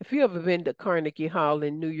 If you ever been to Carnegie Hall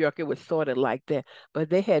in New York, it was sort of like that. But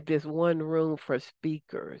they had this one room for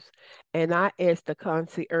speakers. And I asked the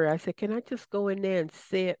concierge, I said, "Can I just go in there and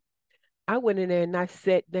sit?" I went in there and I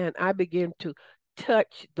sat down. I began to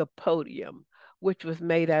touch the podium. which was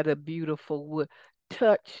made out of beautiful wood,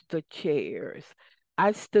 touched the chairs.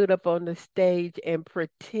 I stood up on the stage and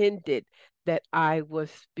pretended that I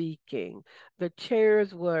was speaking. The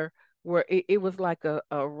chairs were it was like a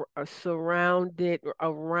surrounded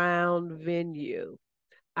around venue.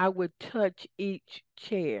 I would touch each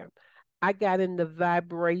chair. I got in the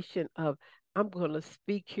vibration of I'm going to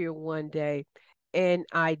speak here one day, and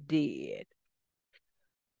I did.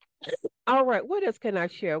 All right, what else can I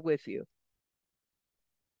share with you?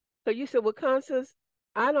 So you said, well, Constance,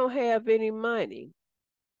 I don't have any money.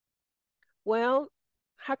 Well,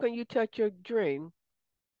 how can you touch your dream?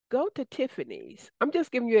 Go to Tiffany's. I'm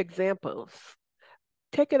just giving you examples.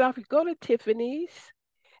 Take it off. Go to Tiffany's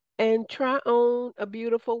and try on a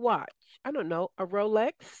beautiful watch. I don't know, a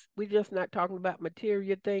Rolex. We're just not talking about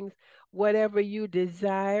material things, whatever you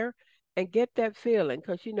desire, and get that feeling.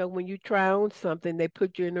 Because, when you try on something, they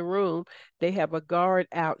put you in a room, they have a guard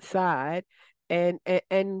outside, and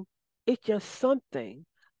it's just something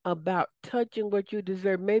about touching what you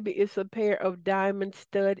deserve. Maybe it's a pair of diamond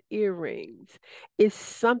stud earrings. It's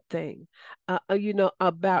something,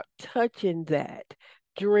 about touching that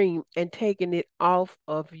dream and taking it off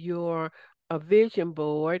of your vision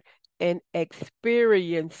board and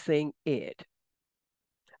experiencing it.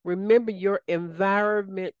 Remember, your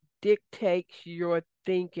environment dictates your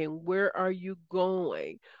thinking. Where are you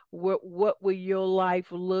going? What will your life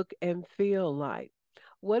look and feel like?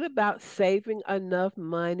 What about saving enough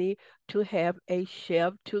money to have a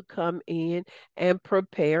chef to come in and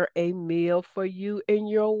prepare a meal for you and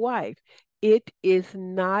your wife? It is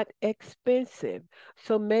not expensive.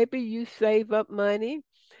 So maybe you save up money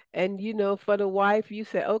and for the wife you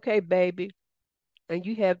say, "Okay, baby," and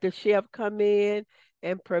you have the chef come in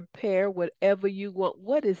and prepare whatever you want.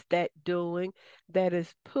 What is that doing? That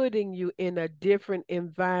is putting you in a different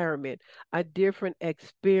environment, a different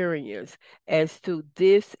experience as to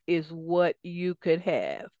this is what you could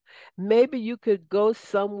have. Maybe you could go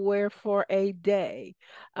somewhere for a day.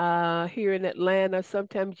 Here in Atlanta,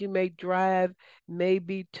 sometimes you may drive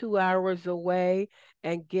maybe 2 hours away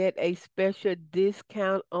and get a special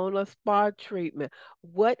discount on a spa treatment.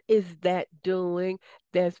 What is that doing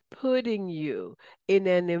that's putting you in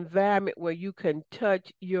an environment where you can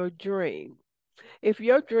touch your dream? If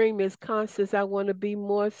your dream is, Constance, I want to be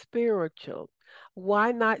more spiritual,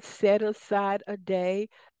 why not set aside a day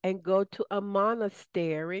and go to a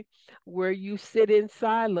monastery where you sit in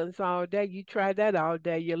silence all day? You try that all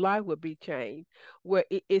day, your life will be changed. Where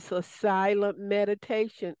it's a silent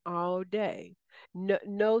meditation all day. No,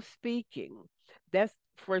 no speaking. That's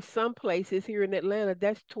for some places here in Atlanta,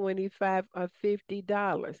 that's 25 or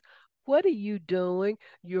 $50. What are you doing?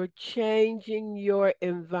 You're changing your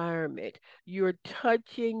environment. You're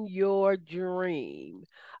touching your dream.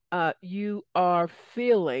 You are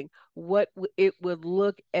feeling what it would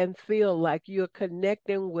look and feel like. You're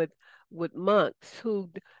connecting with monks who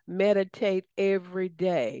meditate every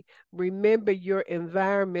day. Remember, your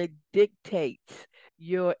environment dictates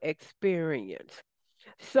your experience.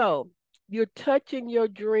 So you're touching your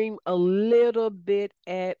dream a little bit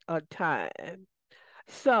at a time.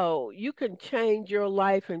 So you can change your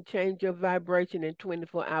life and change your vibration in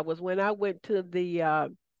 24 hours. When I went to the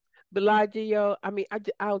Bellagio, I mean,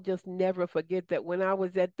 I'll just never forget that. When I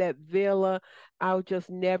was at that villa, I'll just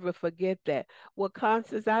never forget that. Well,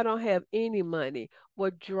 Constance, I don't have any money.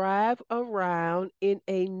 Well, drive around in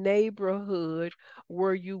a neighborhood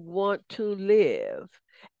where you want to live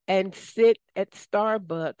and sit at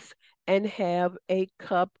Starbucks and have a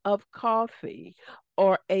cup of coffee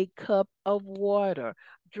or a cup of water.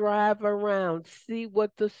 Drive around, see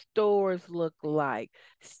what the stores look like,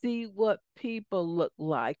 see what people look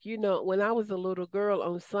like. When I was a little girl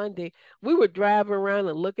on Sunday, we would drive around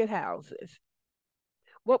and look at houses.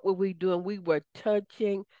 What were we doing? We were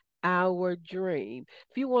touching our dream.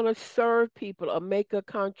 If you want to serve people or make a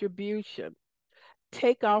contribution,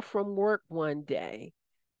 take off from work one day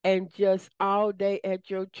and just all day at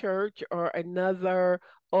your church or another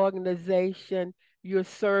organization, you're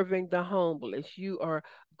serving the homeless. You are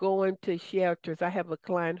going to shelters. I have a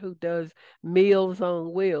client who does Meals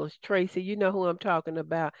on Wheels. Tracy, you know who I'm talking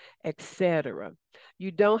about, etc.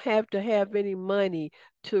 You don't have to have any money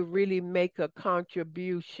to really make a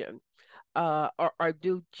contribution or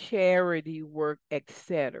do charity work,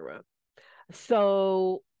 etc.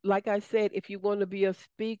 So, like I said, if you want to be a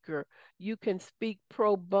speaker, you can speak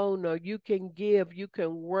pro bono, you can give, you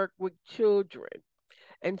can work with children.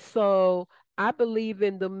 And so I believe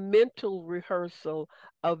in the mental rehearsal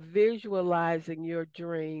of visualizing your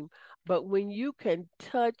dream. But when you can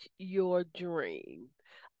touch your dream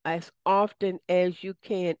as often as you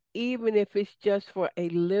can, even if it's just for a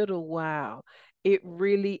little while, It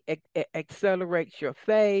really accelerates your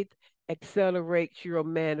faith, accelerates your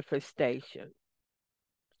manifestation.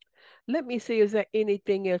 Let me see, is there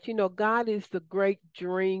anything else? God is the great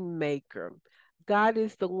dream maker. God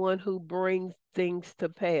is the one who brings things to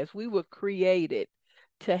pass. We were created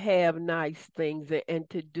to have nice things and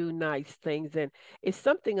to do nice things. And it's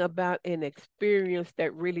something about an experience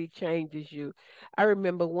that really changes you. I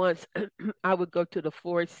remember once I would go to the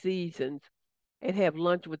Four Seasons and have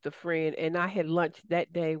lunch with a friend, and I had lunch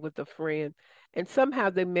that day with a friend, and somehow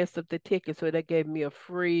they messed up the ticket, so they gave me a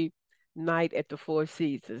free night at the Four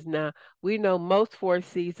Seasons. Now we know most Four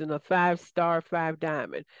Seasons are 5 star, 5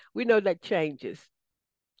 diamond. We know that changes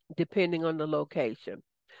depending on the location.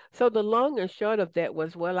 So the long and short of that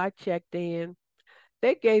was, well, I checked in.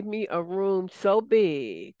 They gave me a room so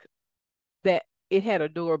big that it had a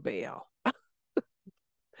doorbell.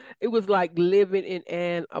 It was like living in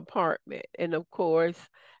an apartment. And of course,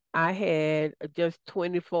 I had just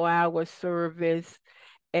 24-hour service.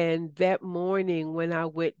 And that morning, when I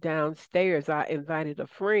went downstairs, I invited a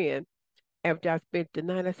friend after I spent the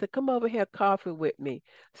night. I said, come over here, coffee with me.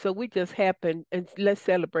 So we just happened, and let's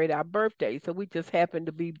celebrate our birthday. So we just happened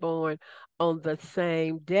to be born on the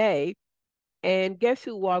same day. And guess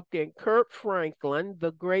who walked in? Kurt Franklin,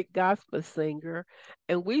 the great gospel singer.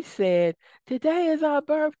 And we said, today is our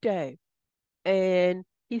birthday. And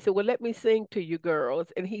he said, well, let me sing to you girls.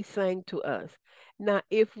 And he sang to us. Now,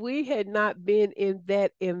 if we had not been in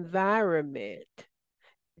that environment,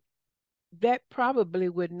 that probably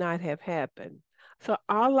would not have happened. So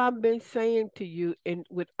all I've been saying to you in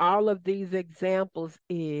with all of these examples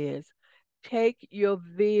is take your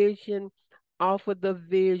vision off of the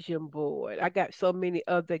vision board. I got so many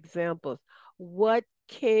other examples. What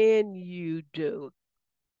can you do?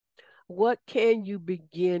 What can you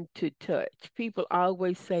begin to touch? People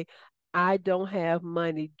always say, I don't have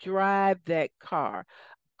money. Drive that car.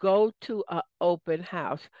 Go to an open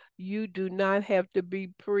house. You do not have to be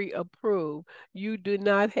pre-approved. You do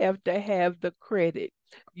not have to have the credit.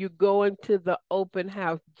 You go into the open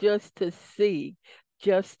house just to see,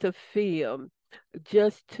 just to feel,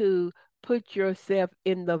 just to put yourself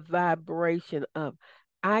in the vibration of,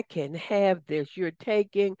 I can have this. You're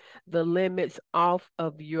taking the limits off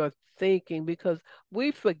of your thinking because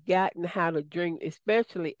we've forgotten how to dream,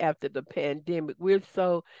 especially after the pandemic. We're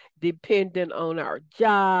so dependent on our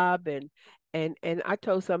job and I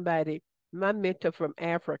told somebody my mentor from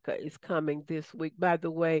Africa is coming this week. By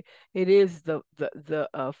the way, it is the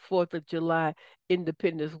 4th of July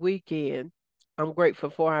Independence Weekend. I'm grateful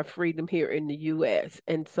for our freedom here in the US.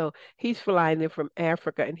 And so he's flying in from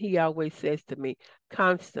Africa and he always says to me,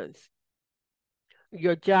 Constance,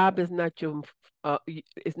 your job is not your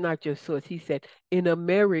source. He said, in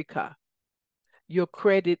America, your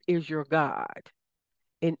credit is your God.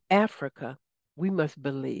 In Africa, we must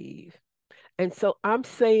believe. And so I'm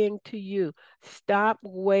saying to you, stop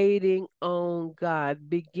waiting on God.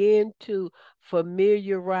 Begin to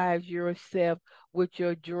familiarize yourself with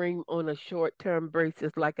your dream on a short-term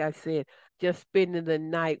basis. Like I said, just spending the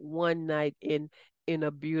night, one night in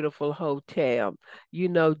a beautiful hotel.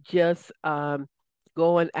 Just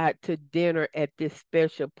going out to dinner at this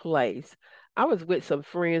special place. I was with some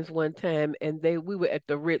friends one time, and we were at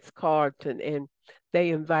the Ritz-Carlton, and they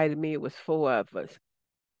invited me. It was four of us.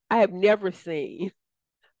 I have never seen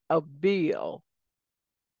a bill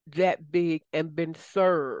that big and been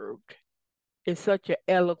served in such an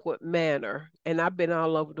eloquent manner. And I've been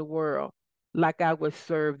all over the world like I was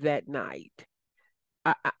served that night.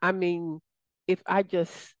 I mean, if I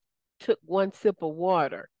just took one sip of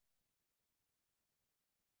water,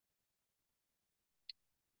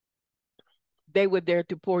 they were there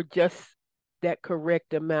to pour just that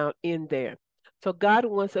correct amount in there. So God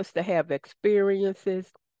wants us to have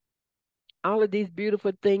experiences, all of these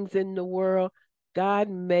beautiful things in the world, God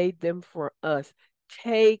made them for us.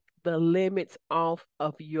 Take the limits off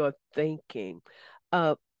of your thinking.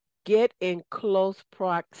 Uh, get in close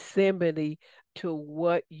proximity to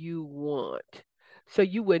what you want. So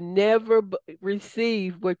you will never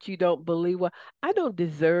receive what you don't believe. Well, I don't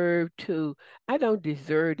deserve to. I don't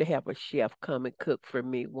deserve to have a chef come and cook for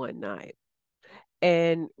me one night.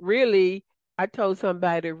 And really, I told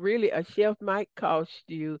somebody, really, a chef might cost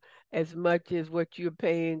you as much as what you're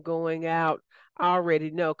paying going out. I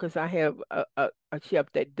already know because I have a chef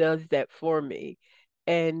that does that for me.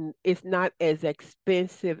 and it's not as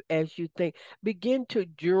expensive as you think. Begin to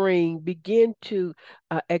dream, begin to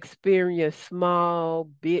experience small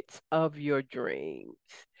bits of your dreams.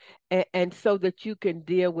 And so that you can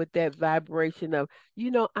deal with that vibration of,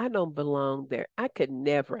 I don't belong there. I could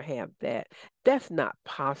never have that. That's not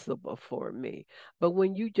possible for me. But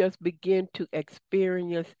when you just begin to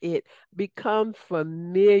experience it, become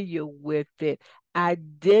familiar with it,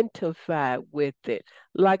 identify with it.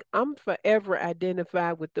 Like I'm forever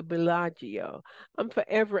identified with the Bellagio. I'm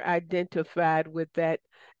forever identified with that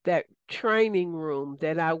training room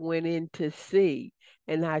that I went in to see.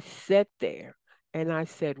 And I sat there and I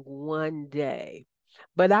said, one day.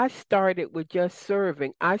 But I started with just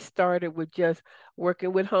serving. I started with just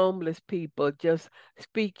working with homeless people, just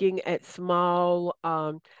speaking at small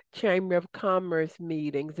Chamber of Commerce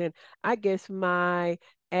meetings. And I guess my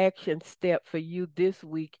action step for you this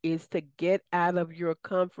week is to get out of your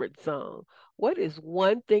comfort zone. What is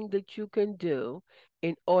one thing that you can do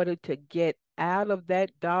in order to get out of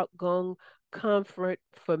that doggone comfort,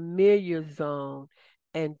 familiar zone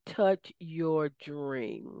and touch your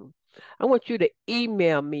dream? I want you to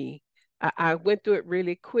email me. I went through it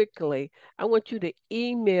really quickly. I want you to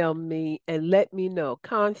email me and let me know,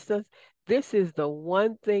 Constance, this is the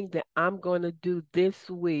one thing that I'm going to do this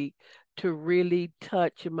week to really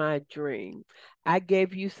touch my dream. I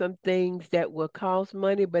gave you some things that will cost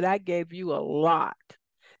money, but I gave you a lot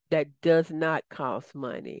that does not cost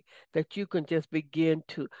money, that you can just begin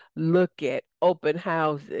to look at open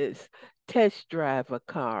houses, test drive a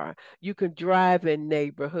car. You can drive in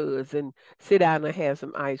neighborhoods and sit down and have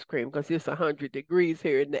some ice cream because it's 100 degrees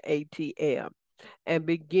here in the ATM, and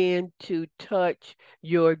begin to touch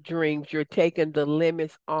your dreams. You're taking the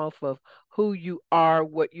limits off of who you are,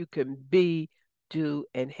 what you can be, do,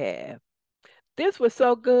 and have. This was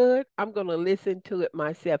so good. I'm going to listen to it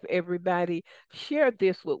myself. Everybody, share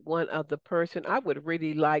this with one other person. I would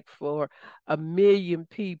really like for 1 million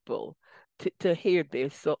people to hear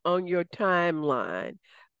this. So on your timeline,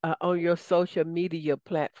 on your social media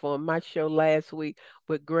platform, my show last week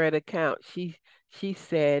with Greta Count, she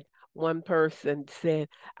said, one person said,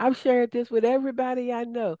 I've shared this with everybody I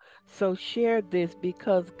know. So share this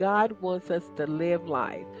because God wants us to live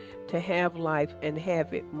life, to have life and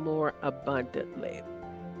have it more abundantly.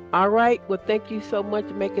 All right. Well, thank you so much.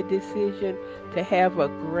 Make a decision to have a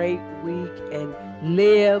great week and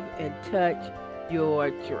live and touch your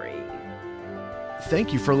dream.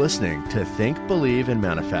 Thank you for listening to Think, Believe, and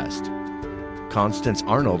Manifest. Constance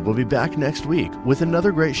Arnold will be back next week with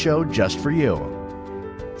another great show just for you.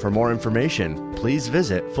 For more information, please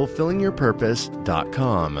visit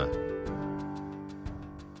fulfillingyourpurpose.com.